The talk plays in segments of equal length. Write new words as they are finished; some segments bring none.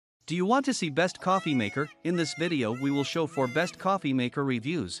Do you want to see best coffee maker? In this video we will show 4 best coffee maker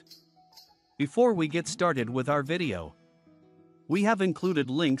reviews. Before we get started with our video, we have included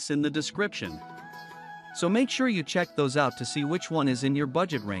links in the description. So make sure you check those out to see which one is in your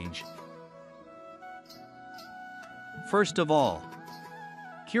budget range. First of all,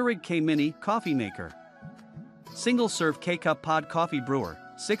 Keurig K-Mini Coffee Maker. Single serve K-Cup Pod Coffee Brewer,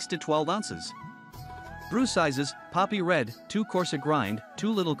 6 to 12 ounces. Brew sizes: poppy red, 2 coarse grind,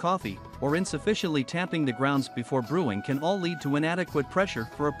 too little coffee, or insufficiently tamping the grounds before brewing can all lead to inadequate pressure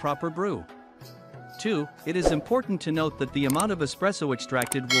for a proper brew. 2. It is important to note that the amount of espresso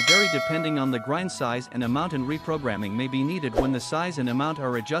extracted will vary depending on the grind size and amount, and reprogramming may be needed when the size and amount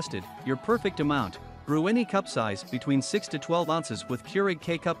are adjusted. Your perfect amount: brew any cup size between 6 to 12 ounces with Keurig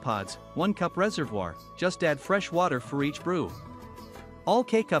K-Cup pods, 1 cup reservoir, just add fresh water for each brew. All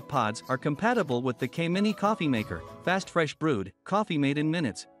K-Cup pods are compatible with the K-Mini Coffee Maker, fast fresh brewed, coffee made in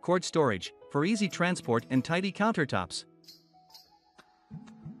minutes, cord storage, for easy transport and tidy countertops.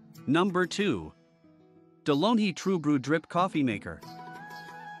 Number 2. DeLonghi TrueBrew Drip Coffee Maker.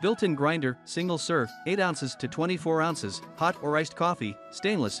 Built-in grinder, single serve, 8 ounces to 24 ounces, hot or iced coffee,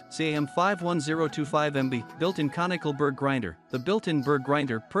 stainless, CAM 51025 MB, built-in conical Berg grinder. The built-in Berg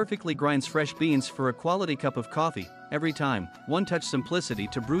grinder perfectly grinds fresh beans for a quality cup of coffee, every time. One-touch simplicity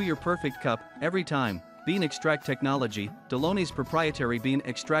to brew your perfect cup, every time. Bean extract technology: DeLonghi's proprietary bean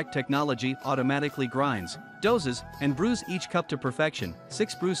extract technology automatically grinds, doses, and brews each cup to perfection.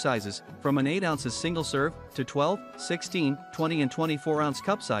 6 brew sizes, from an 8 ounces single serve, to 12, 16, 20 and 24 ounce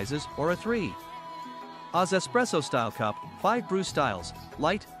cup sizes, or a 3 oz espresso style cup. 5 brew styles: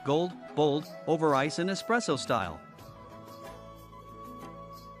 light, gold, bold, over ice and espresso style.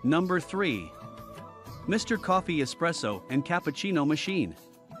 Number 3. Mr. Coffee Espresso and Cappuccino Machine.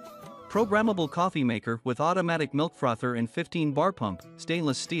 Programmable coffee maker with automatic milk frother and 15 bar pump,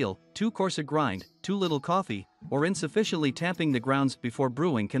 stainless steel, 2 coarse grind, too little coffee, or insufficiently tamping the grounds before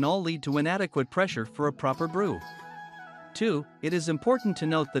brewing can all lead to inadequate pressure for a proper brew. 2. It is important to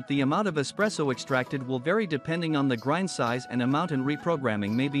note that the amount of espresso extracted will vary depending on the grind size and amount, and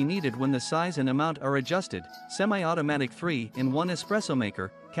reprogramming may be needed when the size and amount are adjusted. Semi-automatic 3-in-1 espresso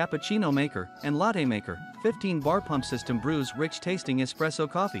maker, cappuccino maker, and latte maker. 15 bar pump system brews rich tasting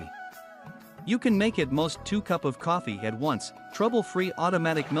espresso coffee. You can make at most 2 cups of coffee at once. Trouble-free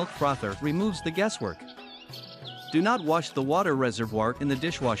automatic milk frother removes the guesswork. Do not wash the water reservoir in the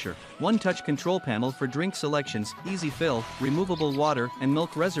dishwasher. One-touch control panel for drink selections, easy fill, removable water and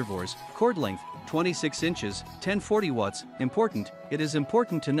milk reservoirs. Cord length: 26 inches, 1040 watts. Important: it is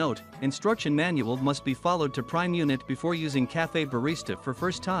important to note, instruction manual must be followed to prime unit before using Cafe Barista for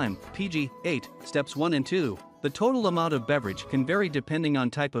first time. PG 8, steps 1 and 2. The total amount of beverage can vary depending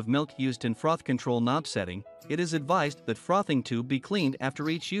on type of milk used in froth control knob setting. It is advised that frothing tube be cleaned after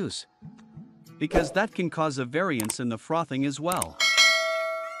each use, because that can cause a variance in the frothing as well.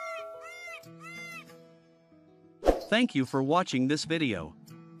 Thank you for watching this video.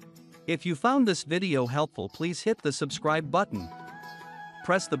 If you found this video helpful, please hit the subscribe button.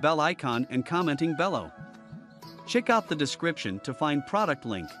 Press the bell icon and commenting below. Check out the description to find product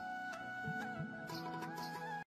link.